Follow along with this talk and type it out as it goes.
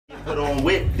put on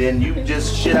with, then you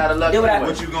just shit out of luck.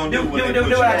 What you gonna do? What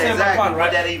I tell my partner, right?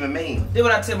 What that even mean? Then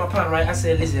what I tell my partner, right? I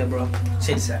said, listen here, bro.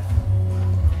 Check this out.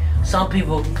 Some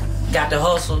people got the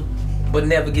hustle, but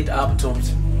never get the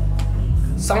opportunity.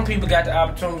 Some people got the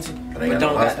opportunity, but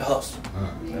don't got the hustle.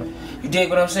 You dig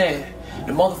what I'm saying?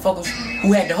 The motherfuckers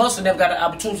who had the hustle never got the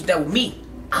opportunity. That was me.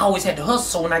 I always had the hustle,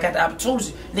 so when I got the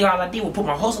opportunity, nigga, all I did was put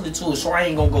my hustle into it, so I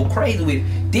ain't gonna go crazy with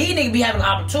it. These niggas be having the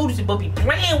opportunity, but be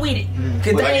playing with it,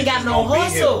 cause they ain't got no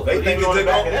hustle. They think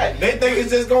it's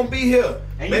just gonna be here.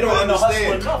 And they don't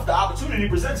understand. Enough, the opportunity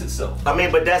presents itself. I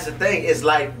mean, but that's the thing. It's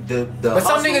like the. But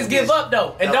some niggas give up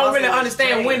though, and don't really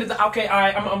understand when it's okay. All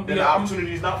right, the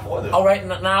opportunity is not for them. All right,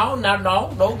 no,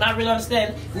 not really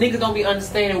understanding. Niggas don't be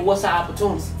understanding what's the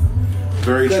opportunity.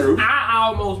 Very true. I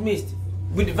almost missed it.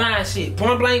 With divine shit,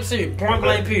 point blank serious, point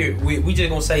blank period. We just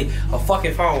gonna say a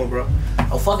fucking phone, bro.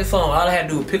 A fucking phone. All I had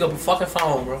to do was pick up a fucking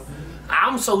phone, bro.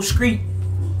 I'm so street.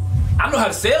 I know how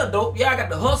to sell dope. Yeah, I got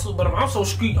the hustle, but I'm so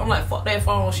street. I'm like, fuck that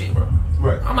phone shit, bro.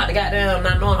 Right. I'm about to goddamn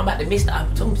not knowing I'm about to miss the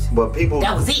opportunity. But people,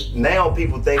 that was it. Now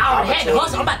people think I already had the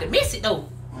hustle. I'm about to miss it though.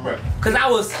 Right. Cause I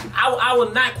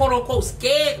was not quote unquote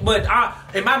scared, but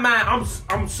in my mind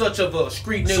I'm such of a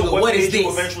street nigga. So what is made you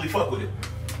this? eventually fuck with it?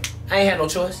 I ain't had no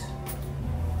choice.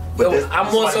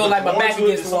 I'm more so like my back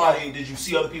against the wall. Did you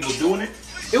see other people doing it?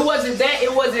 It wasn't that.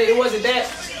 It wasn't that.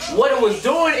 What it was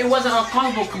doing, it wasn't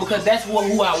uncomfortable because that's who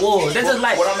I was. That's just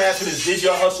like. What I'm asking is, did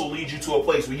your hustle lead you to a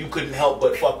place where you couldn't help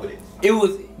but fuck with it? It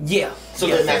was, yeah. So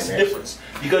then that's the difference.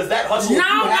 Because that hustle.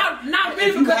 Not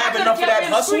really. Because I could have kept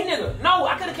being a street nigga. No,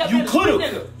 I could have kept being a street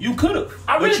nigga. You could have.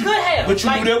 I really could have. But you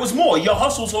knew there was more. Your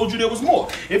hustle told you there was more.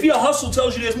 If your hustle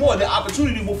tells you there's more, the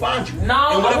opportunity will find you. No,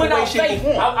 I went off faith.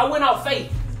 I went off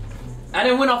faith. I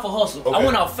didn't went off a hustle. Okay. I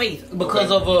went off faith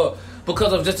because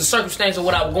of just the circumstance of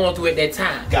what I was going through at that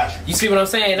time. Gotcha. You see what I'm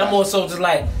saying? Gotcha. I'm also just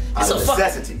like it's a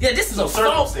necessity. Yeah, this is a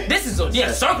circumstance. This is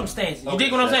a circumstance. You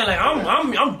dig what I'm saying? Like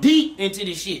I'm deep into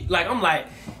this shit. Like I'm like,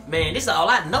 man, this is all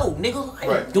I know, nigga.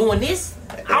 I ain't doing this.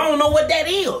 I don't know what that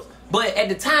is. But at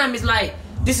the time, it's like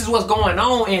this is what's going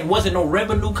on, and wasn't no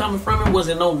revenue coming from it.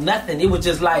 Wasn't no nothing. It was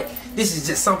just like this is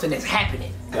just something that's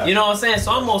happening. Gotcha. You know what I'm saying?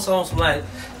 So I'm also on some like.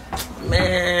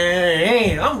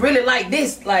 Man, I'm really like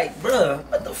this. Like, bruh,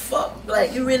 what the fuck?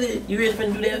 Like, you really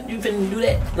finna do that? You finna do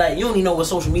that? Like, you don't even know what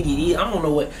social media is. I don't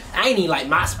know what. I ain't even like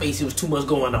MySpace. It was too much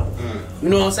going on. You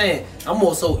know what I'm saying? I'm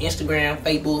more so Instagram,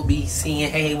 Facebook, be seeing,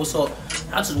 hey, what's up?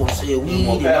 I just want to sell weed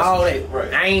and all that.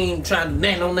 Right. I ain't trying to do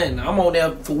nothing on nothing. I'm on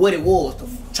there for what it was, to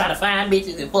try to find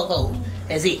bitches and fuck hoes.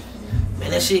 That's it.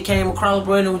 Man, that shit came across,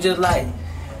 bro, and it was just like,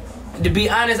 to be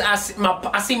honest, I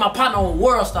see my partner on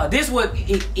World Star. This what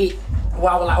it. Well,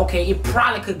 I was like, okay, it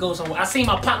probably could go somewhere. I seen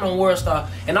my partner on World Star,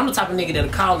 and I'm the type of nigga that'll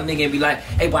call the nigga and be like,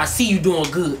 hey, bro, I see you doing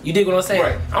good. You dig what I'm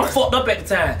saying? I'm fucked up at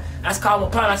the time. I just called my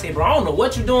partner, I said, bro, I don't know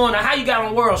what you doing or how you got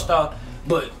on World Star,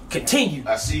 but continue.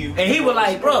 I see you. And he was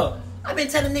like, bro, I've been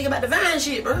telling nigga about the Vine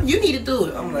shit, bro. You need to do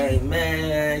it. I'm like,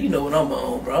 man, you know what I'm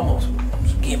on, bro. I'm on some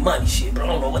getting money shit, bro. I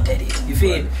don't know what that is. You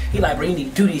feel me? He like, bro, you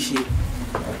need to do this shit.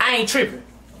 I ain't tripping.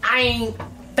 I ain't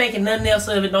thinking nothing else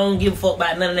of it. Don't give a fuck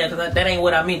about none of that, because that ain't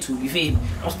what I'm into. You feel me?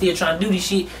 I'm still trying to do this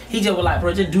shit. He just was like,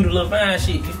 bro, just do the little Vine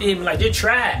shit. You feel me? Like, just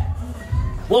try it.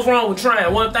 What's wrong with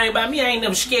trying? One thing about me, I ain't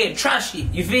never scared to try shit.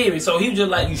 You feel me? So he was just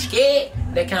like, you scared?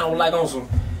 That kind of like on some,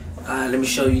 let me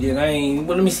show you this. I ain't,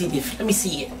 well, let me see this. Let me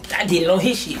see it. I did it on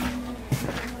his shit.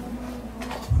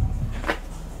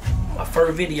 My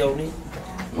first video, nigga.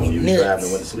 When you driving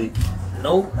and went to sleep?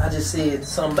 Nope. I just said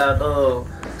something about,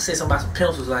 said something about some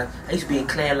pencils. Like, I used to be in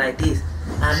class like this.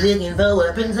 I'm looking for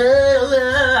weapons.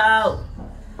 That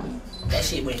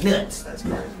shit went nuts. That's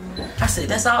crazy. I said,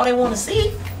 that's all they want to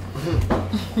see?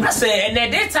 I said, and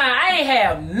at that time, I ain't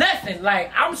have nothing.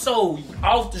 Like, I'm so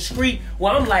off the street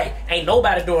where I'm like, ain't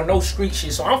nobody doing no street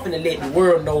shit, so I'm finna let the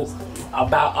world know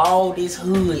about all this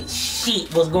hood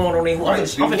shit, what's going on in here. I'm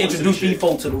finna introduce these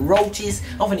folks to the roaches.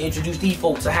 I'm finna introduce these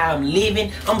folks to how I'm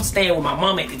living. I'm staying with my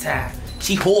mom at the time.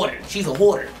 She hoarder. She's a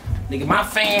hoarder. Nigga, my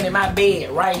fan in my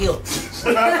bed right here.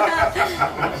 Dig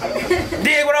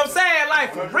what I'm saying?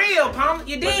 Like, for real, Palmer,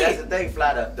 you did. But that's the thing,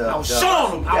 Fly. I was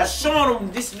showing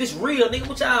them this real, nigga.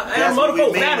 What y'all? That's what we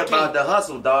mean about the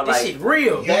hustle, dog. This like, shit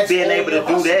real. You being able to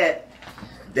do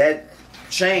that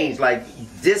change, like,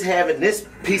 just having this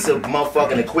piece of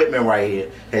motherfucking equipment right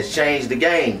here has changed the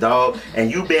game, dog.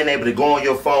 And you being able to go on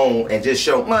your phone and just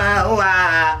show,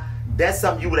 that's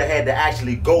something you would have had to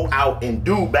actually go out and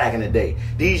do back in the day.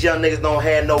 These young niggas don't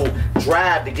have no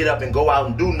drive to get up and go out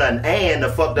and do nothing. And the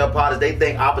fucked up part is they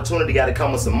think opportunity got to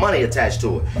come with some money attached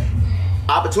to it.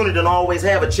 opportunity don't always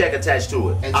have a check attached to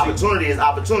it. And opportunity is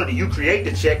opportunity. You create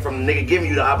the check from the nigga giving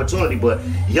you the opportunity. But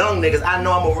young niggas, I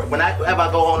know whenever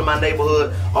I go home to my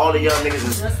neighborhood, all the young niggas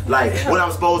is like, what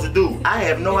I'm supposed to do. I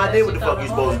have no idea what the fuck you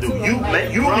supposed to do.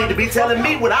 You need to be telling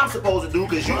me what I'm supposed to do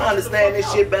because you understand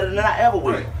this shit better than I ever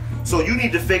will. So you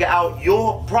need to figure out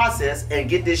your process and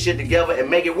get this shit together and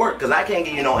make it work. Because I can't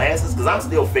give you no answers because I'm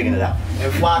still figuring it out.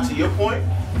 And Fly, to your point,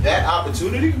 that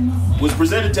opportunity was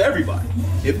presented to everybody.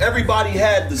 If everybody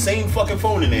had the same fucking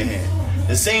phone in their hand,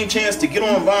 the same chance to get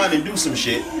on Vine and do some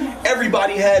shit,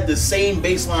 everybody had the same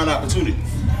baseline opportunity.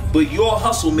 But your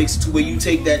hustle makes it to where you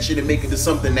take that shit and make it to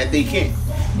something that they can't.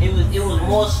 It was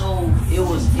more so,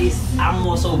 I'm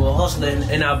more so of a hustler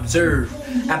and I observe.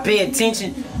 I pay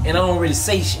attention and I don't really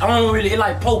say shit. It's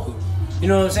like poker. You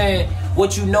know what I'm saying?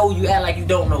 What you know, you act like you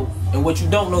don't know. And what you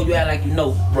don't know, you act like you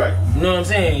know. Right. You know what I'm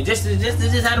saying? Just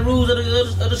how the rules of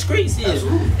the streets is.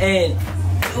 Absolutely. And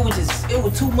it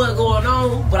was too much going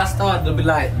on, but I started to be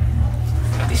like,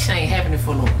 this shit ain't happening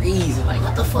for no reason. Like,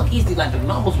 what the fuck is this? Like, the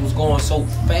numbers was going so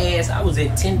fast. I was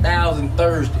at 10,000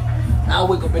 Thursday. I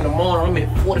wake up in the morning, I'm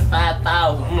at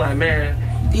 45,000. I'm like,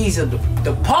 man, these are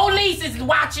the police is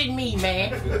watching me,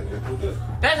 man.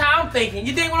 That's how I'm thinking.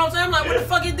 You think what I'm saying? I'm like, what the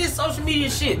fuck is this social media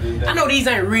shit? I know these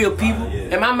ain't real people.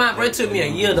 And my mind, bro, it took me a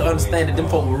year to understand that them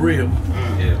folks were real.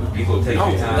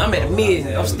 I'm at a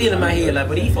million. I'm still in my head like,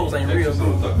 but these folks ain't real,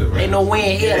 bro. Ain't no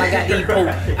way in hell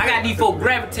I got these folks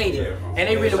gravitated and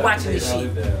they really watching this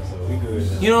shit.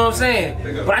 You know what I'm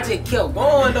saying? But I just kept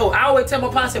going though. I always tell my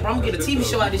posse, bro, I'm gonna get a TV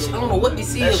show out of this shit. I don't know what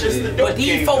this is, but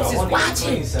these folks is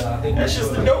watching. That's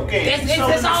just the dope game.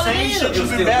 That's all it is. You've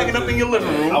been bagging up in your living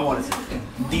room. I want to see.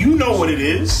 Do you know what it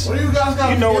is? Well, you guys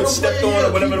got. You know it's stepped on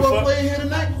or whatever the fuck. Play here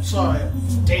tonight. Sorry.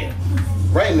 Damn.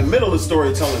 Right in the middle of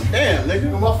storytelling. Damn,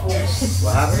 nigga.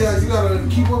 What happened? Yeah, you gotta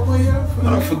keep up on here.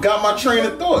 I forgot my train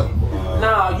of thought.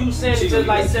 Nah, you said it just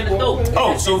like selling dope.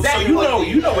 Oh, so you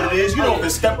know what it is. You know if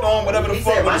it's stepped on, whatever the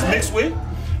fuck, what it's mixed with.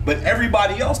 But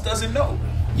everybody else doesn't know.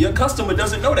 Your customer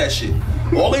doesn't know that shit.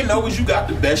 All they know is you got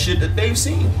the best shit that they've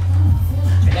seen.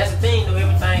 And that's the thing though,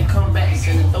 everything come back to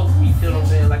selling dope. You feel what I'm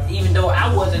saying? Like, even though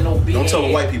I wasn't no big Don't tell the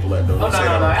ass, white people that though. No,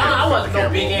 I wasn't no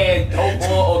big ass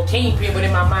dope or kingpin, but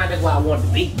in my mind that's why I wanted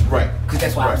to be. Right. Cause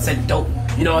that's why I'm selling dope.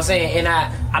 You know what I'm saying? And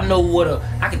I know what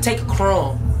I can take a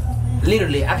crumb.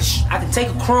 Literally, I can take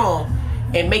a crumb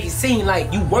and make it seem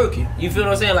like you working. You feel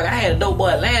what I'm saying? Like, I had a dope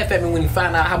boy laugh at me when he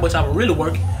found out how much I was really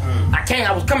working.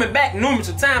 I was coming back numerous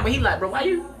of times, but he like, bro, why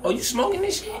you smoking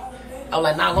this shit? I was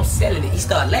like, nah, I'm selling it. He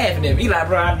started laughing at me. He like,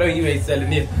 bro, I know you ain't selling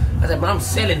this. I said, bro, I'm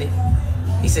selling it.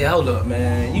 He said, hold up,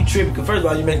 man, you tripping, cause first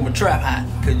of all, you making my trap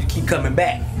hot, cause you keep coming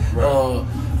back. Right.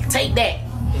 Take that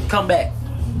and come back.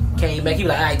 Came back, he was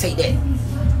like, all right, take that.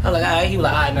 I was like, all right, he was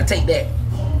like, all right, now take that.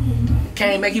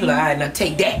 Came back, he was like, all right, now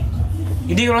take that.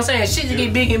 You dig what I'm saying? Shit just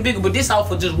get bigger and bigger, but this all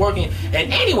for just working.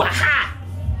 And anyway,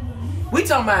 we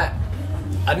talking about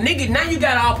a nigga, now you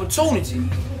got an opportunity,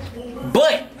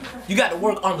 but you got to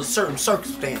work under certain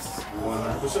circumstances.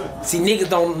 100%. See, niggas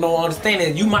don't understand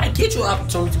that you might get your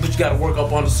opportunity, but you got to work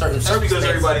up under certain circumstances. Because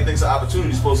everybody thinks the opportunity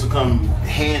is supposed to come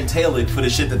hand-tailored for the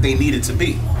shit that they need it to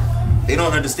be. They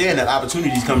don't understand that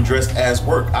opportunities come dressed as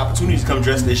work. Opportunities come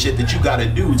dressed as shit that you gotta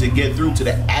do to get through to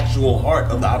the actual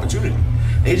heart of the opportunity.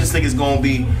 They just think it's gonna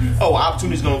be, oh,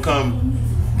 opportunity's gonna come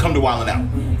to Wildin' Out.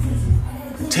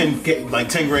 10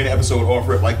 grand an episode off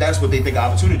rip. Like, that's what they think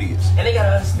opportunity is. And they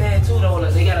gotta understand too though,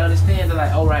 like, they gotta understand that,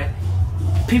 like, alright,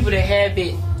 people that have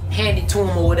it handed to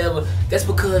them or whatever, that's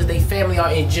because they family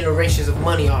are in generations of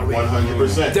money already.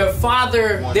 100%. Their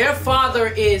father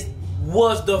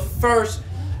was the first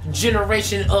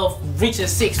generation of reaching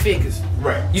 6 figures.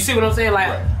 Right. You see what I'm saying? Like,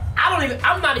 right.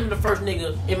 I'm not even the first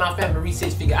nigga in my family to reach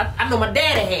 6 figures. I know my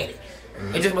dad had it.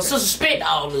 And just my sister spent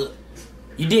all of it.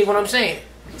 You dig what I'm saying?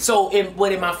 So in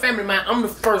my family mind, I'm the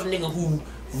first nigga who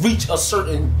reached a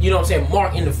certain, you know what I'm saying,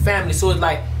 mark in the family. So it's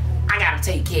like, I gotta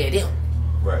take care of them.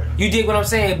 Right. You dig what I'm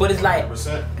saying? But it's like,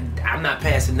 100%. I'm not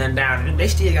passing nothing down to them. They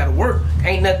still gotta work.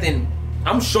 Ain't nothing.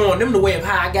 I'm showing them the way of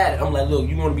how I got it. I'm like, look,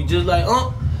 you wanna be just like,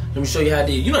 let me show you how I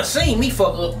did. You done seen me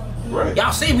fuck up. Right.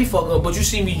 Y'all seen me fuck up, but you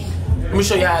see me. Let me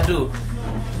show you how I do.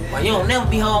 Well, you don't never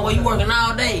be home where you working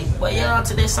all day. But y'all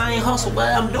to that same hustle, but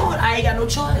I'm doing. I ain't got no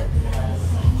choice.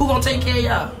 Who gonna take care of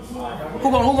y'all?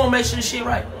 Who gonna make sure this shit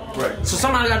right? Right. So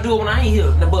somebody gotta do it when I ain't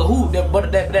here. But who?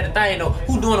 But that the thing though.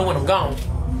 Who doing it when I'm gone?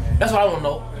 That's what I wanna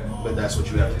know. But that's what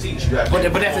you have to teach. But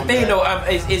that's the thing though.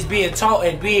 It's being taught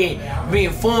and being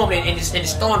informed and it's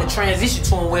starting to transition to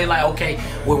them where like, okay,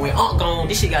 when Aunt gone,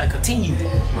 this shit gotta continue.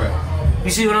 Right. You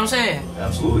see what I'm saying?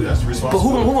 Absolutely. That's the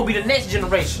responsibility. But who gonna be the next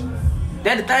generation?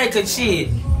 That's the thing, cause shit.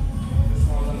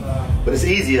 But it's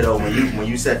easier though when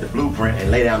you set the blueprint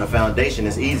and lay down the foundation.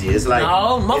 It's easier. It's like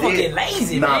no, motherfucker get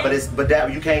lazy, man. But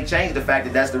that you can't change the fact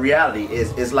that that's the reality.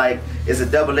 It's like it's a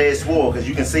double-edged sword because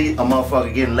you can see a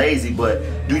motherfucker getting lazy, but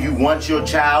do you want your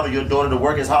child or your daughter to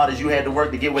work as hard as you had to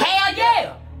work to get what? Hell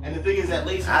yeah! And the thing is that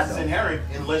laziness is inherent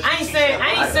unless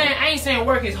I ain't saying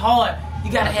work is hard.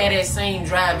 You gotta have that same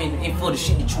drive in for the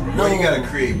shit that you know. Well, you gotta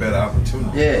create better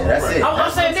opportunities. Yeah, that's it.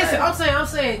 I'm saying, listen, I'm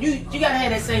saying, you gotta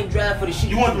have that same drive for the shit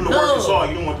you want them to work as hard.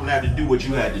 You don't want them to have to do what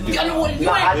you had to do.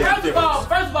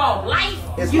 First of all, life.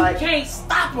 It's you like, can't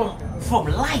stop them from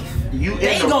life. They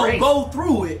in the gonna race. go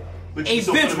through it. But you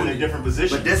still put them in a different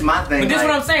position. But this my thing. But this like,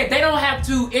 what I'm saying. They don't have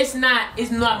to. It's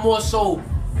not more so.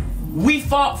 We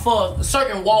fought for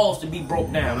certain walls to be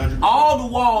broke down. 100%. All the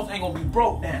walls ain't gonna be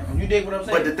broke down. You dig what I'm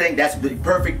saying? But the thing, that's the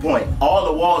perfect point. All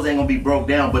the walls ain't gonna be broke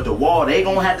down, but the wall, they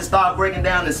gonna have to start breaking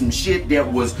down to some shit that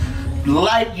was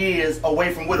light years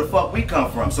away from where the fuck we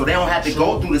come from. So they don't have to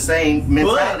go through the same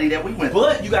mentality that we went through.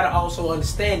 But you gotta also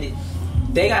understand it.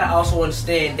 They gotta also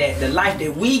understand that the life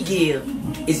that we give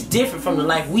is different from the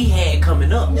life we had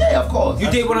coming up. Yeah, of course.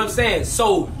 You dig what I'm saying?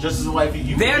 So just as a life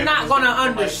you they're not gonna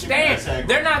understand.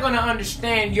 They're not gonna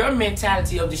understand your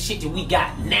mentality of the shit that we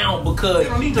got now because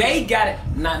they got it.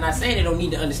 Not saying they don't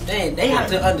need to understand. They have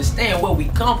to understand where we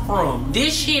come from.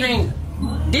 This shit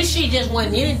just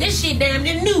wasn't in it. This shit damn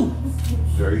near new.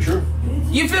 Very true.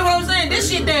 You feel what I'm saying? This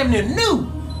shit damn near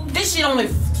new. This shit only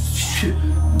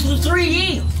 3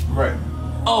 years. Right.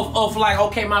 Of like,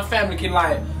 okay, my family can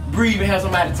like breathe and have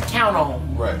somebody to count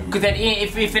on. Right. Cause at the end,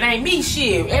 if it ain't me,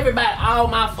 shit, everybody, all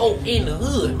my folk in the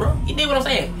hood, bro. You dig what I'm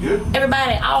saying? Yeah.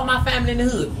 Everybody, all my family in the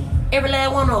hood. Every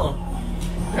last one of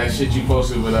them. That shit you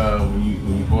posted with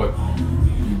when you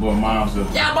bought mom's a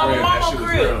Yeah, I bought my mama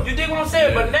crib. You dig what I'm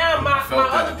saying? Yeah. But now my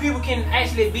other people can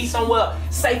actually be somewhere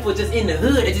safer just in the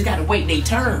hood. They just gotta wait their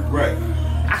turn. Right.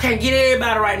 I can't get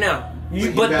everybody right now.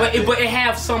 But it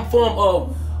have some form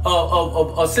of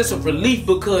a sense of relief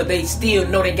because they still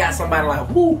know they got somebody like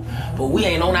whoo, but we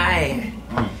ain't on our ass.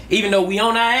 Even though we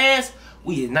on our ass,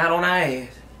 we is not on our ass.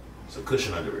 It's a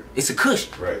cushion under it. It's a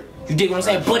cushion. Right. You dig what I'm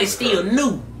saying? But it's still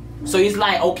new. So it's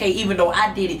like, okay, even though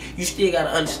I did it, you still gotta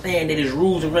understand that there's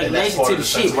rules and regulations to the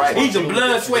shit. Right. These are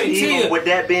blood, sweat, and tears. Even with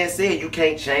that being said, you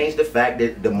can't change the fact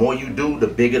that the more you do, the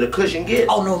bigger the cushion gets.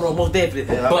 Oh no, most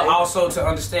definitely. Yeah, but also to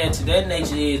understand to that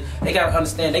nature is they gotta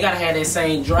understand they gotta have that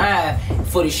same drive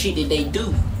for the shit that they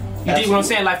do. You dig what I'm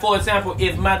saying? Like for example,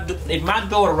 if my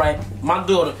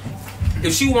daughter,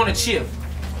 if she wanna chill,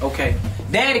 okay,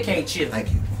 daddy can't chill.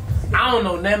 Thank you. I don't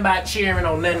know nothing about cheering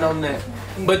or nothing on that.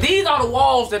 But these are the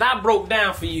walls that I broke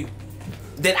down for you.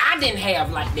 That I didn't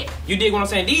have like that. You dig what I'm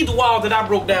saying? These are the walls that I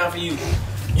broke down for you.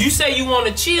 You say you want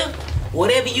to chill,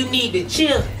 whatever you need to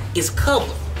chill is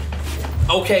covered.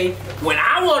 Okay? When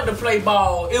I wanted to play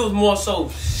ball, it was more so,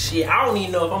 shit, I don't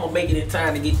even know if I'm gonna make it in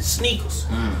time to get the sneakers.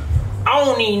 I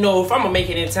don't even know if I'm gonna make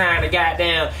it in time to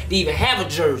goddamn to even have a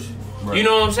jersey. Right. You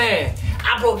know what I'm saying?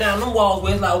 I broke down them walls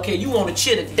where it's like, okay, you want to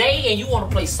chill today and you want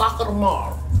to play soccer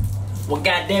tomorrow. Well,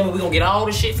 goddamn it, we gonna get all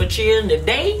the shit for chilling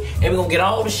today, and we gonna get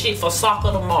all the shit for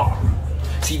soccer tomorrow.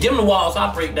 See, them the walls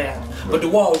I break down, but the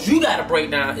walls you gotta break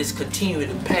down is continuing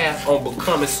the path on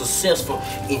becoming successful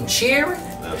in cheering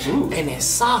and in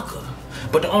soccer.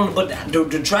 But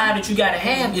the drive that you gotta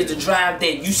have is the drive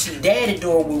that you see Daddy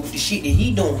doing with the shit that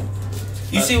he doing.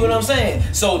 You see what I'm saying?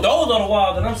 So those are the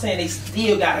walls that I'm saying they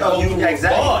still gotta go through.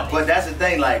 Exactly. But that's the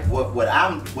thing. Like what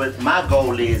my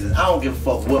goal is I don't give a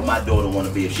fuck what my daughter want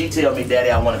to be. If she tell me, Daddy,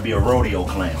 I want to be a rodeo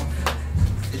clown.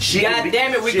 God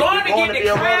damn it, we're going to get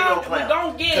the clown. We're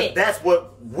gonna get it. That's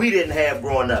what we didn't have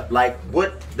growing up. Like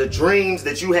what the dreams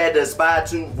that you had to aspire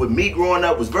to with me growing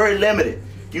up was very limited.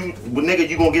 You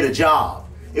gonna get a job.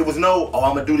 It was no, oh,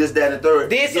 I'm gonna do this, that, and the third.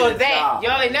 This or that.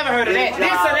 Y'all ain't never heard of that. This or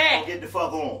that. Get the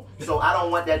fuck on. So I don't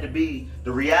want that to be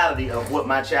the reality of what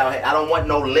my child had. I don't want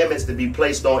no limits to be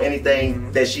placed on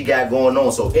anything that she got going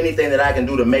on. So anything that I can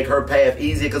do to make her path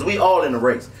easier, because we all in the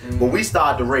race. But we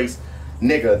start the race,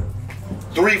 nigga,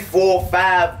 3, 4,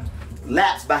 5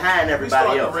 laps behind everybody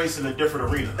else. We start the race in a different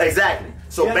arena. Exactly.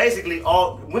 So basically,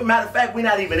 matter of fact, we're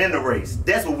not even in the race.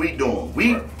 That's what we doing.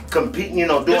 We competing, doing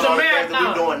all the things that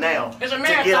we doing now to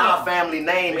get our family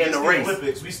name in the race.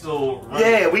 Olympics, we still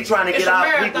we trying to get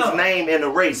our people's name in the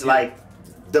race. Like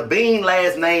the Bean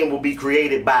last name will be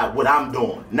created by what I'm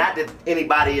doing. Not that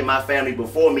anybody in my family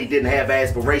before me didn't have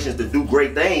aspirations to do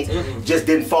great things, just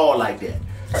didn't fall like that.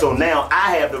 So now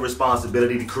I have the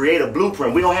responsibility to create a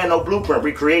blueprint. We don't have no blueprint.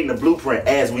 We're creating a blueprint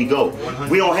as we go.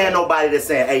 We don't have nobody that's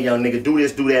saying, hey, young nigga, do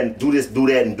this, do that, and do this, do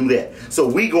that, and do that. So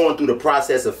we going through the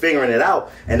process of figuring it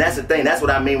out. And that's the thing. That's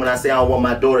what I mean when I say I don't want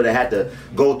my daughter to have to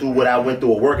go through what I went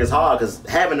through or work as hard. Because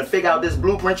having to figure out this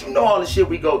blueprint, you know all the shit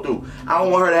we go through. I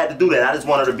don't want her to have to do that. I just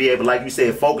want her to be able, like you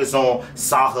said, focus on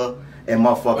soccer and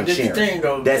motherfucking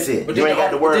cheering. That's it. But you ain't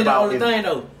got to worry about it.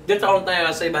 That's the only thing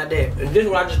I say about that. And this is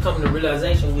what I just come to the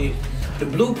realization with. The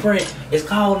blueprint is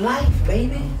called life,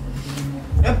 baby.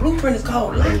 That blueprint is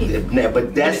called life. Yeah,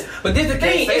 but this is the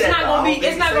thing.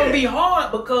 It's not gonna be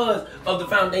hard because of the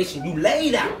foundation you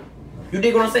laid out. You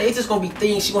dig what I'm saying? It's just gonna be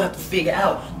things she gonna have to figure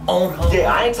out on her.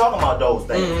 Yeah, I ain't talking about those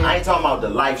things. I ain't talking about the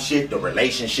life shit, the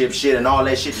relationship shit, and all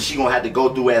that shit that she gonna have to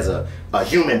go through as a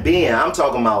human being. I'm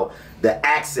talking about the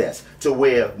access to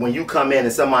where when you come in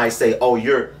and somebody say, oh,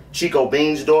 you're Chico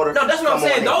Bean's daughter. No, that's what I'm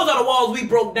saying. Those are the walls we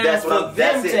broke down for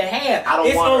them to have.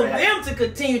 It's on them to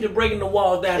continue to breaking the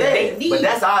walls down that they need. But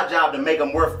that's our job to make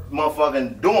them worth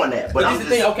motherfucking doing that. But this is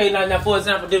the thing. Okay, now for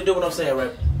example, do what I'm saying,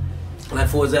 right? Like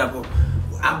for example,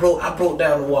 I broke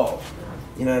down the walls.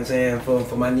 You know what I'm saying?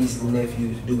 For my nieces and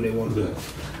nephews to do what they want to do.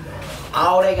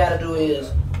 All they gotta do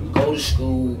is go to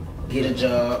school, get a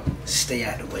job, stay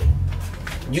out the way.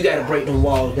 You gotta break them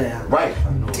walls down. Right.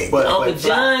 Uncle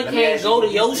John can't go to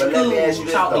your school,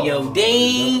 talk to your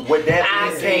dean.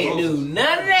 I can't do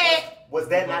none of that. Was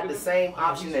that not the same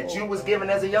option that you was given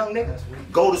as a young nigga?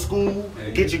 Go to school,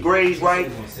 get your grades right,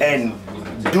 and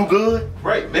do good?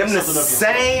 Right. Them the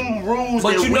same rules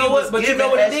but that you know we what? was But you know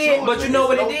what it did? children. But you know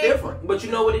what it It's no did? different. But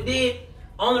you know what it did?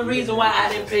 Only reason why I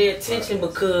didn't pay attention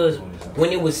because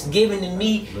when it was given to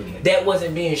me, that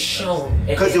wasn't being shown.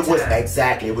 Because it was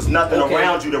exactly, it was nothing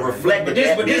around you to reflect But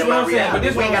this what I'm saying. But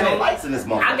this we what ain't I'm got no saying. lights in this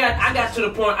moment. I got to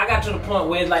the point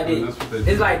where it's like this.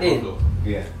 It's like this.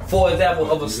 For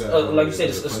example, of a like you said,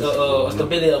 a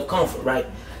stability of comfort, right?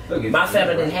 My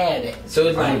family didn't have that, so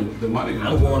it's like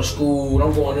I'm going to school,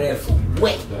 I'm going there for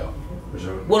what?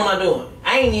 What am I doing?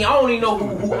 I don't even know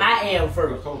who I am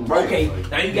first. Okay,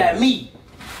 now you got me.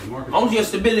 I'm just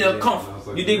stability of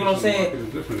comfort. You dig what I'm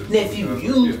saying? Nephew,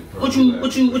 what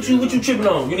you tripping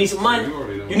on? You need some money?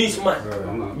 You need some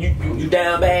money. You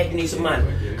down bad, you need some money.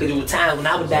 Cause there was times when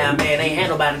I was down bad, I ain't had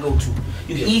nobody to go to.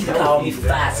 You can easily call me for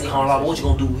 $5-600. What you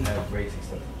gonna do with it?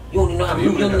 You don't even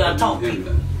know how to talk to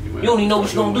people. You don't even know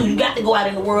what you're gonna do. You got to go out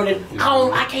in the world and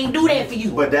I can't do that for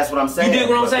you. But that's what I'm saying. You dig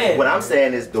what I'm saying? What I'm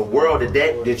saying is the world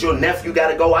that your nephew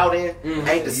got to go out in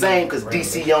ain't the same because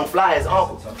DC Young Fly is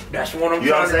uncle. That's what I'm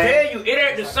trying to tell you. It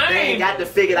ain't the same. They ain't got to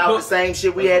figure out the same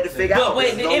shit we had to figure out. But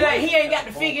wait, he ain't got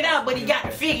to figure it out, but he got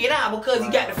to figure it out because he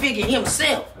got to figure it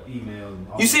himself.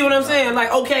 You see what I'm saying?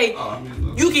 Like, okay,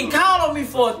 you can call on me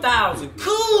for 1,000.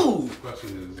 Cool.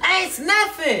 Ain't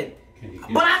nothing.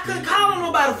 But I couldn't call on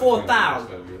nobody for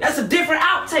 1,000. That's a different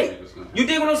outtake. You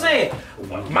dig what I'm saying?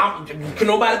 Can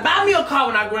nobody buy me a car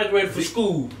when I graduated from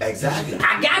school? Exactly.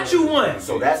 I got you one.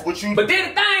 So that's what you. But then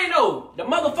the thing though, the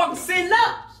motherfucker sitting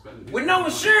up with no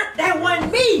insurance, that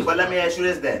wasn't me. But let me ask you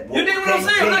this then. You dig what I'm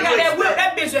saying? When I got that whip,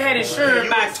 that bitch had insurance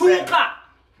by 2 o'clock.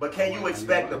 But can you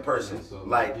expect a person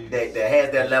like that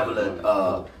has that level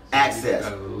of access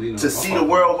to see the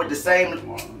world with the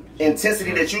same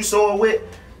intensity that you saw it with?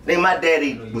 Then my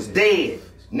daddy was dead.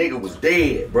 Nigga was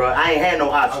dead, bro. I ain't had no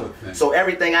option. So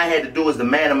everything I had to do as the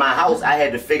man of my house, I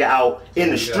had to figure out in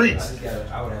the streets.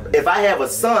 If I have a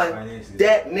son,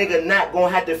 that nigga not gonna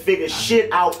have to figure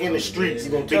shit out in the streets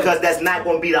because that's not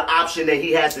gonna be the option that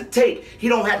he has to take. He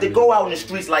don't have to go out in the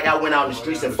streets like I went out in the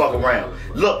streets and fuck around.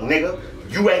 Look, nigga,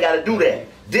 you ain't gotta do that.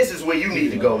 This is where you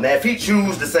need to go. Now, if he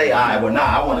choose to say, all right, well, nah,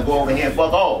 I want to go over here and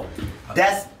fuck off,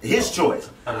 that's his choice.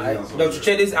 Don't you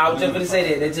check this? I was just gonna say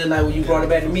that. That's just like when you brought it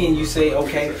back to me and you say,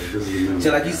 okay, just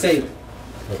like you say,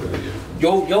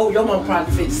 your mom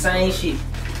probably fit the same shit.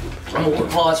 I'm gonna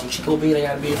work hard so Chico Bean ain't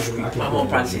gotta be in the street. My mom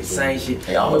probably said the same shit.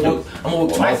 I'm gonna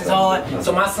work twice as hard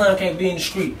so my son can't be in the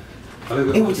street.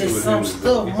 It was just some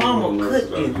stuff mama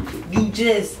couldn't. You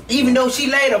just, even though she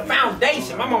laid a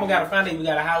foundation, my mama got a foundation, we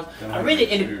got a house. I really,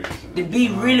 to be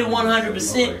really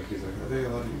 100%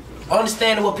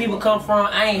 understanding where people come from,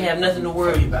 I ain't have nothing to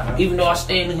worry about. Even though I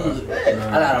stay in the hood.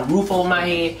 I got a roof over my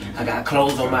head, I got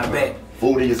clothes on my back.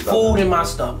 Food in my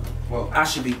stomach. I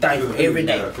should be thankful every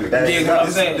day. You know what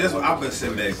I'm saying? This I've been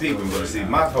sitting back peeping, but see,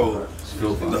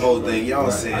 the whole thing y'all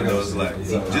saying though is like,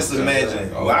 just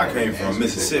imagine where I came from,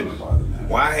 Mississippi,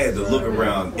 where I had to look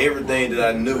around everything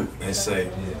that I knew and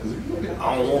say,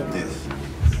 I don't want this.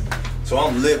 So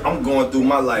I'm going through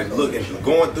my life going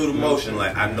through the motion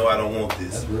like, I know I don't want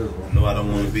this. I know I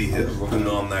don't want to be here. I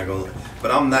know I'm not going to.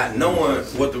 But I'm not knowing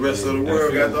what the rest of the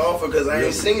world got to offer because I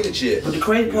ain't seen it yet. But the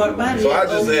crazy part about it, so I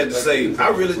just had to say, I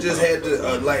really just had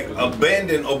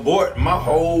to abort my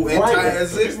whole entire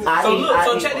existence. So look,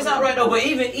 so check this out right though. But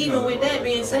even with that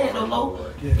being said though, Lo,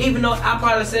 even though I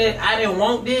probably said I didn't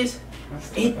want this,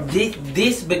 it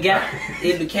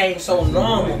became so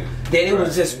normal that it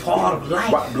was just part of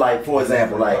life. Like for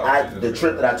example, the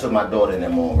trip that I took my daughter in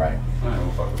that morning, right?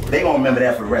 They gonna remember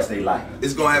that for the rest of their life.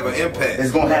 It's gonna have an impact.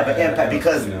 It's gonna have an impact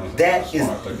because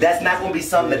that's not gonna be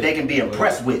something that they can be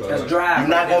impressed with. That's dry. You're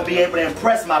not gonna be able to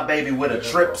impress my baby with a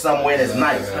trip somewhere that's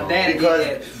nice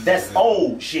because that's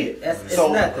old shit.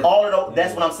 So all of those,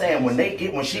 that's what I'm saying.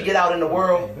 When she get out in the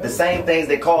world, the same things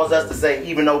that cause us to say,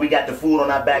 even though we got the food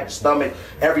on our back, the stomach,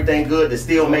 everything good, that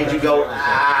still made you go,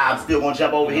 I'm still gonna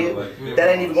jump over here. That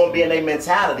ain't even gonna be in their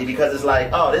mentality because it's like,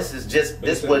 oh, this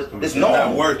normal.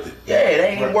 Not worth it. Yeah, it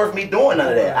ain't even worth me doing none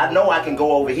of that. I know I can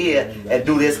go over here and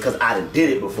do this because I done did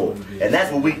it before. And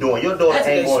that's what we doing. Your daughter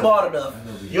ain't going. Smart enough.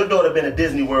 Your daughter been to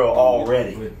Disney World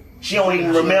already. She don't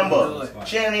even remember.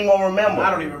 She ain't even gonna remember.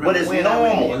 I don't even remember. But it's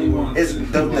normal. It's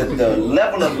the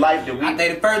level of life that we. I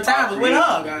think the first time was with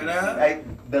her. Like,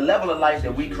 the level of life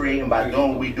that we creating by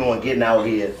doing what we doing, getting out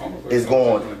here, is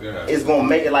going to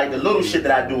make it like the little shit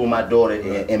that I do with my daughter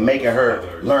and making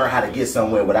her learn how to get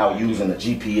somewhere without using a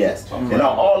GPS. And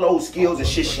all those skills and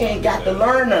shit, she ain't got to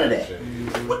learn none of that.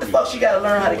 What the fuck she got to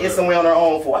learn how to get somewhere on her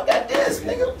own for? I got this,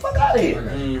 nigga, fuck out of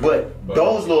here. But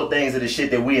those little things are the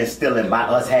shit that we instilling by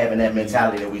us having that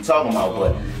mentality that we talking about.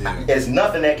 But there's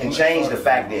nothing that can change the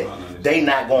fact that they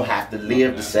not gonna have to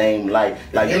live the same life.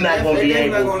 Like you're not gonna be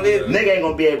able, nigga ain't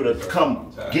gonna be able to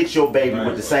come get your baby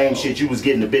with the same shit you was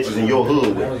getting the bitches in your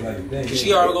hood with.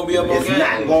 She already gonna be up on It's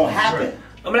not gonna happen.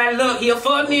 I'm like, look, he a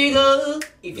fuck nigga.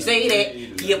 If you say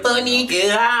that, he a fuck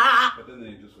nigga.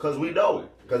 Cause we know.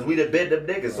 Cause we the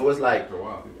niggas. So it's like,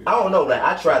 I don't know, like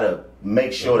I try to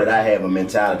make sure that I have a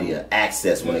mentality of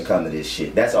access when it comes to this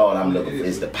shit. That's all I'm looking for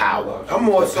is the power.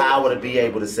 The power to be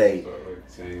able to say,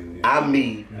 I'm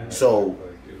me, so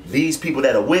these people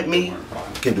that are with me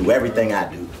can do everything I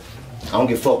do. I don't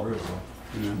give a fuck.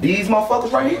 These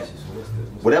motherfuckers right here,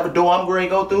 whatever door I'm going to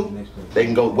go through, they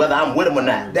can go whether I'm with them or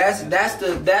not. That's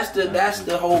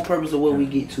the whole purpose of what we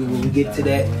get to when we get to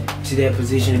that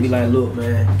position and be like, look,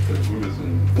 man,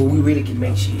 well, we really can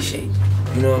make shit shake.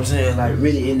 You know what I'm saying? Like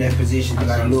really in that position, be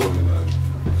like, look,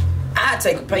 I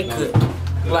take a pay cut.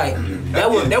 Like that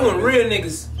what real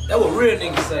niggas. That what real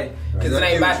niggas say. Cause it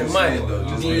ain't about the money.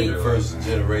 Just being the first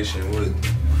generation would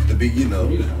to be,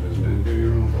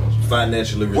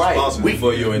 financially responsible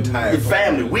for your entire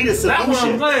family. We the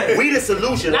solution. That's what I'm saying. We the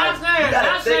solution.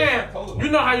 Not saying.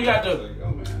 You know how you got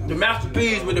the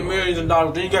masterpiece with the millions of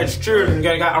dollars. Then you got your children.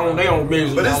 They got their own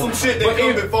millions. But there's some shit that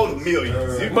came before the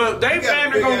millions. But they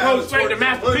family gonna go straight to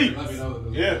masterpiece.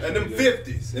 Yeah, and them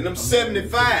 50s, and them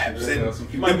 75s, and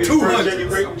them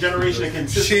 200s. Generation can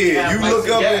shit, you look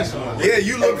up and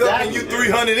you look up and you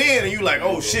 300 in, and you like,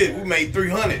 oh shit, we made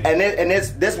 300. And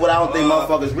that's what I don't think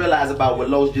motherfuckers realize about what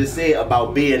Los just said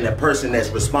about being the person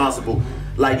that's responsible.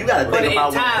 Like you gotta think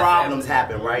about when problems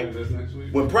happen, right?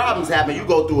 When problems happen, you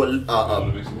go through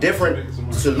a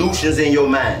different solutions in your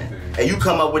mind, and you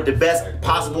come up with the best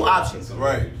possible options.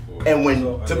 Right. And when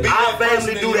our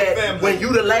family do that, when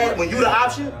you the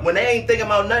option, when they ain't thinking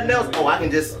about nothing else, oh, I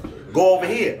can just go over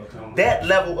here. That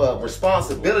level of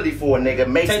responsibility for a nigga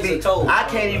makes me.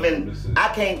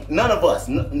 None of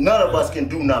us can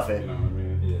do nothing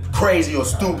crazy or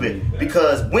stupid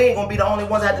because we ain't gonna be the only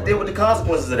ones that have to deal with the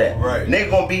consequences of that. Right. Nigga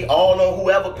gonna be all on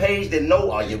whoever page that know,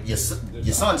 or your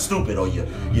son stupid, or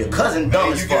your cousin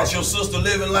dumb as fuck. You got your sister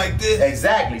living like this.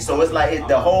 Exactly. So it's like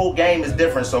the whole game is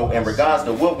different. So in regards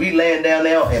to what we laying down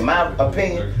now, in my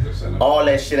opinion, all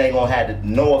that shit ain't gonna have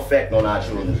no effect on our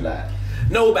children's lives.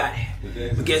 Nobody.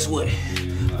 But guess what?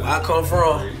 Where I come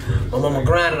from, my mama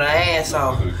grinding her ass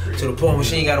off to the point where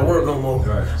she ain't gotta work no more.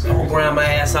 I'm gonna grind my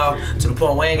ass off to the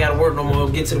point where I ain't gotta work no more.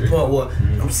 Get to the point where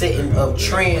I'm setting a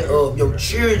trend of your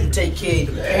children take care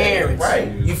of your parents.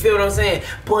 Right. You feel what I'm saying?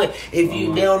 But if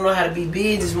they don't know how to be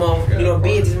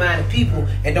business-minded people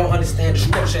and don't understand the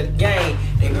structure of the game,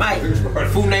 they might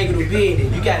fool nigga to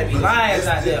business. You gotta be lions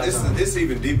out there. It's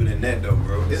even deeper than that though,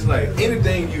 bro. It's like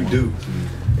anything you do.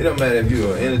 It don't matter if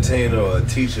you're an entertainer or a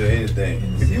teacher or anything.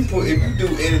 If you do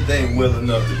anything well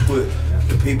enough to put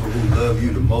the people who love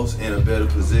you the most in a better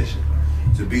position,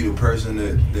 to be the person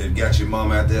that got your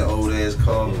mom out that old ass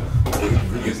car, or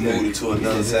you moved her to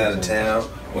another side of town,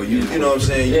 or you know what I'm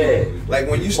saying? Yeah. Like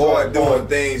when you start doing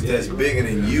things that's bigger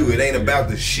than you, it ain't about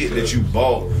the shit that you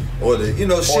bought or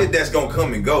the shit that's gonna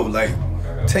come and go. Like,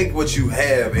 take what you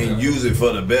have and use it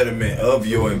for the betterment of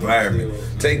your environment.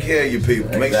 Take care of your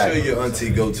people. Make sure your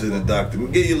auntie go to the doctor.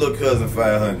 Give your little cousin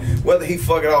 $500. Whether he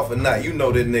fuck it off or not, you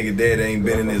know that nigga dad ain't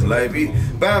been in his life.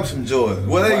 Buy him some joy.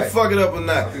 Whether he fuck it up or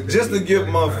not, just to give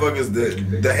motherfuckers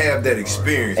to have that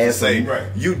experience and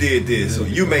say, you did this or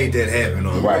you made that happen.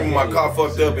 Or remember my car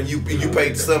fucked up and you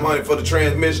paid $700 for the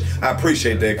transmission. I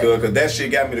appreciate that, cuz that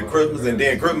shit got me to Christmas, and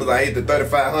then Christmas I hate the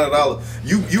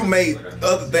 $3,500. You made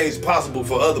other things possible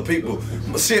for other people.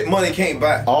 Shit, money can't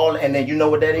buy. And then you know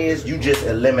what that is? You just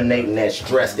eliminating that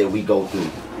stress that we go through.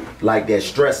 Like that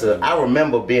stressor. I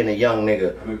remember being a young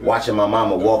nigga watching my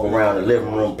mama walk around the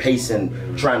living room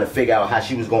pacing, trying to figure out how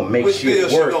she was gonna make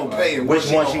shit work. Which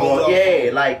one she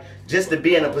gonna like just to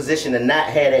be in a position to not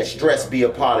have that stress be a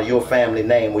part of your family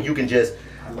name, where you can just,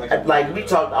 like we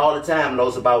talk all the time,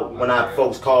 those about when our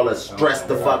folks call us stressed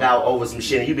the fuck out over some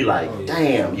shit, and you be like,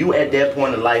 damn, you at that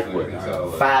point in life where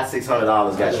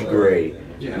 $500-600 got you grade.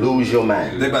 Lose your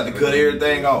mind. They about to cut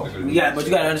everything off. But you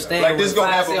gotta understand, like this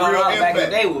gonna have a real back in the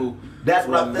impact. day, that's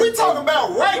what I'm we talking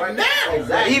about right now.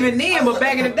 Exactly. Even then, but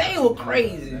back in the day, it was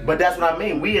crazy. But that's what I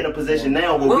mean. We in a position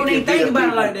now where we can think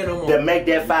about it like that no more. That make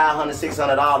that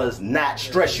 $500-600 not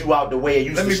stress you out the way it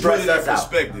used to stress us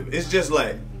out. Let me put it in perspective. It's just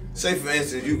like, say for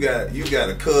instance, you got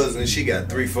a cousin, she got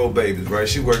 3-4 babies, right?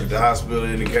 She work at the hospital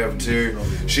in the cafeteria.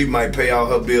 She might pay all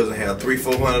her bills and have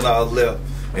 $300-400 left,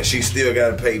 and she still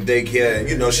got to pay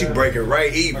daycare. And she breaking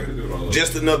right even,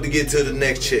 just enough to get to the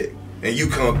next check. And you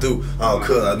come through, oh,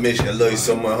 cuz I miss you, I love you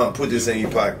so much, huh? Put this in your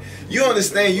pocket. You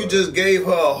understand? You just gave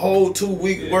her a whole 2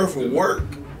 weeks worth of work.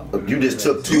 You just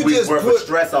took 2 weeks worth of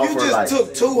stress off her life. You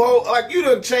just took 2 whole, like you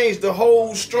done changed the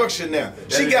whole structure now.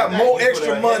 She got more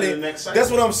extra money. That's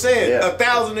what I'm saying. Yeah.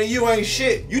 $1,000 of you ain't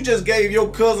shit. You just gave your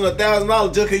cousin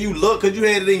 $1,000 just cause you look, cause you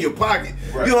had it in your pocket.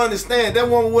 Right. You understand? That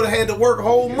woman would have had to work a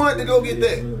whole month to go get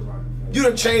that. You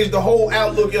done changed the whole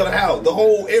outlook of the house, the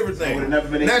whole everything.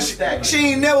 Now she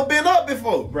ain't never been up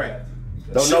before. Right.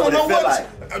 Don't know what it feel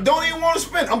like. Don't even want to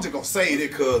spend. I'm just gonna save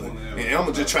it, cousin, and I'm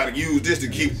gonna just try to use this to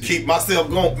keep myself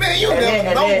going. Man, you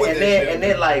never know what this shit. And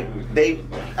then like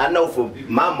I know for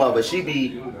my mother, she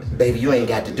be, baby, you ain't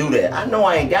got to do that. I know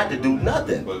I ain't got to do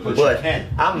nothing, but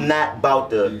I'm not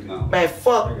about to, man,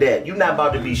 fuck that. You're not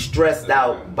about to be stressed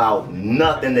out about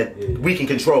nothing that we can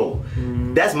control.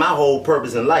 That's my whole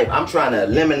purpose in life. I'm trying to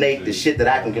eliminate the shit that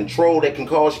I can control that can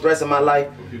cause stress in my life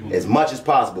as much as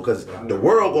possible, because the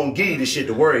world gonna give you the shit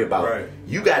to worry about. Right.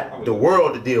 You got the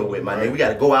world to deal with, my nigga. We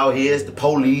gotta go out here, it's the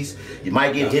police. You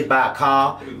might get hit by a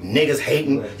car, niggas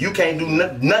hating. You can't do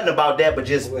nothing about that but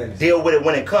just deal with it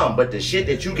when it comes. But the shit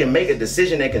that you can make a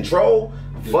decision and control,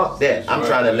 fuck that. I'm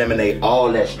trying to eliminate all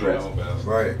that stress.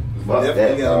 Right.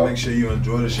 Definitely gotta make sure you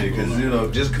enjoy the shit,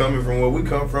 cause just coming from where we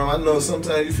come from, I know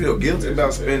sometimes you feel guilty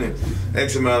about spending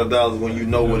X amount of dollars when you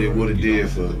know what it would have did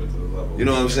for. You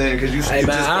know what I'm saying? Cause you, hey, you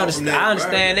man, just I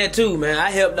understand that too, man.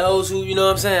 I help those who, you know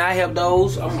what I'm saying. I help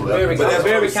those. I'm very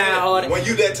kind-hearted. When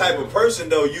you that type of person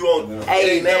though, you on. Hey,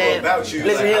 it ain't man, never about you.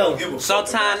 listen here.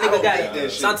 Sometimes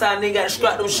nigga got to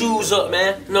strap them shoes up,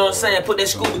 man. You know what I'm saying? Put that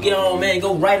scuba gear on, man.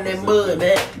 Go right in that mud,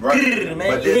 man. Right.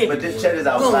 Man, but this check is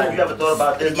outside. You ever thought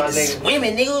about this, my nigga?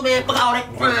 Swimming, nigga, man. Fuck all that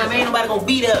crime, man. Ain't nobody gonna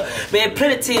beat up, man.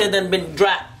 Plenty of tears done been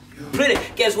dropped.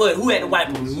 Guess what? Who had to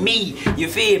wipe them? Me. You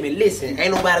feel me? Listen,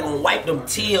 ain't nobody gonna wipe them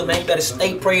tears, man. You better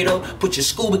stay prayed up, put your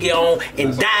scuba gear on,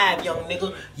 and dive, young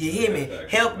nigga. You hear me?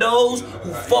 Help those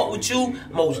who fought with you,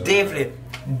 most definitely.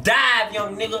 Dive,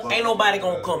 young nigga. Ain't nobody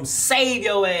gonna come save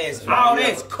your ass. All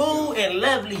that's cool and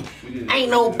lovely.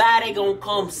 Ain't nobody gonna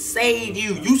come save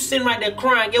you. You sitting right there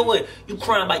crying. Get what? You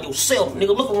crying by yourself,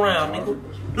 nigga. Look around, nigga.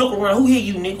 Look around. Who hear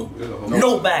you, nigga?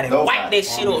 Nobody. Wipe that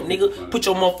shit up, nigga. Put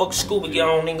your motherfucking scuba gear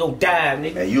on and go dive,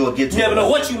 nigga. And you'll get to never know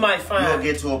what you might find.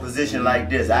 You'll get to a position like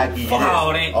this. I give you this.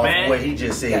 All that, man. What he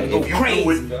just said.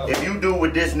 If you do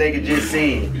what this nigga just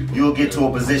said, you'll get to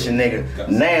a position, nigga.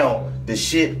 Now the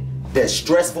shit that's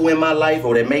stressful in my life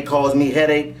or that may cause me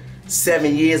headache,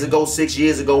 7 years ago, 6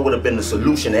 years ago would have been the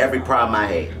solution to every problem I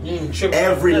had.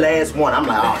 Every last one. I'm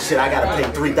like, oh shit, I gotta pay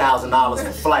 $3,000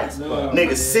 for flights.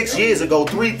 Nigga, 6 years ago,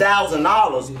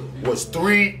 $3,000 was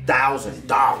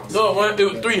 $3,000. No,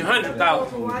 it was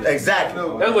 $300,000.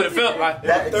 Exactly. That's what it felt like.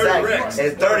 Exactly.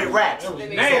 It's 30 racks.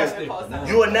 Nasty. So,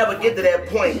 you will never get to that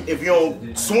point if you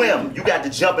don't swim. You got to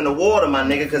jump in the water, my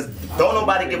nigga, because don't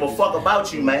nobody give a fuck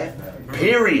about you, man.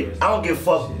 Period. I don't give a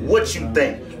fuck what you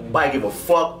think. nobody give a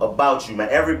fuck about you, man.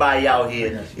 Everybody out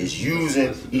here is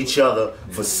using each other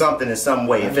for something in some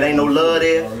way. If it ain't no love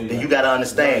there, then you gotta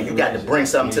understand. You got to bring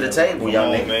something to the table,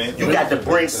 young nigga. You got to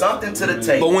bring something to the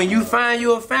table. But when you find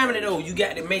your family though, you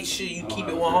got to make sure you keep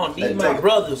it 100. These my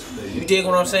brothers. You dig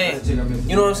what I'm saying?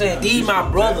 You know what I'm saying? These my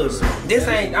brothers.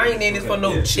 I ain't in this for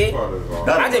no chick.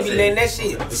 I just be letting that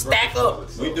shit stack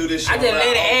up. We do this shit. I just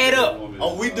let it add up.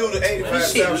 Oh, we do the 85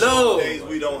 shit love. days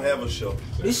we don't have a show.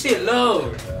 This shit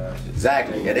love.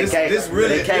 Exactly. Yeah, they came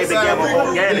really together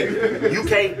organic. You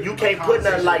can't put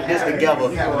nothing like this together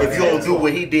if you don't do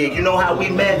what he did. You know how we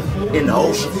met? In the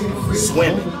ocean,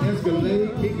 swimming.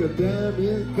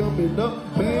 Coming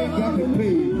up, man, got me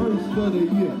paid first for the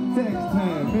year. Tax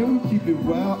time, man, we keep it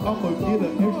wild. I'ma get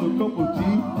an extra couple G.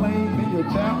 Claim in your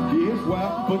child, yeah, it's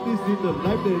wild. But this is the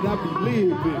life that I be living.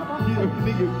 Yeah,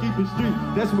 nigga, keep it street.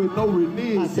 That's with no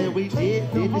religion. I said we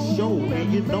did the show,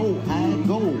 and you know how it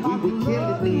go. We were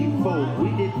killing these folks. We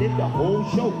did the whole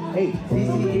show. Hey,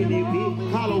 DC in it,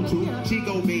 bitch. Hollow too,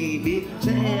 Chico Bean, bitch.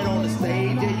 Chad on the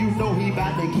stage, and you know he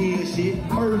about to kill shit.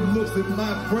 Earth looks at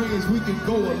my brains, we can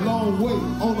go a long way.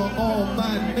 On the all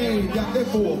my name, got that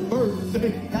for a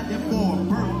birthday. Got that for a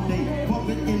birthday.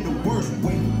 Bumping in the worst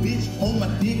way. Bitch on my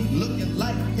dick, looking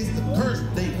like it's the curse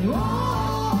day. Yeah.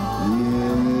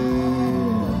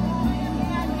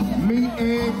 Meet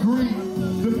and greet.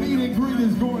 The meet and greet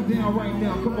is going down right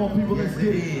now. Come on, people, let's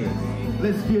get it.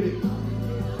 Let's get it.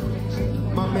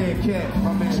 My man Cat,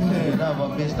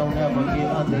 Bitch, don't ever get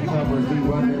undercover. We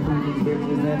running through these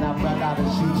bitches, and I found out to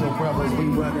shoot your brothers. We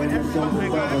running through the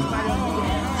brothers.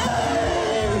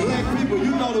 Black people,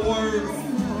 you know the words.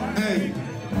 Hey,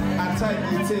 I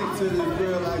typed your text to this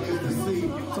girl I used to see.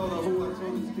 Told her who I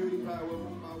told the security power.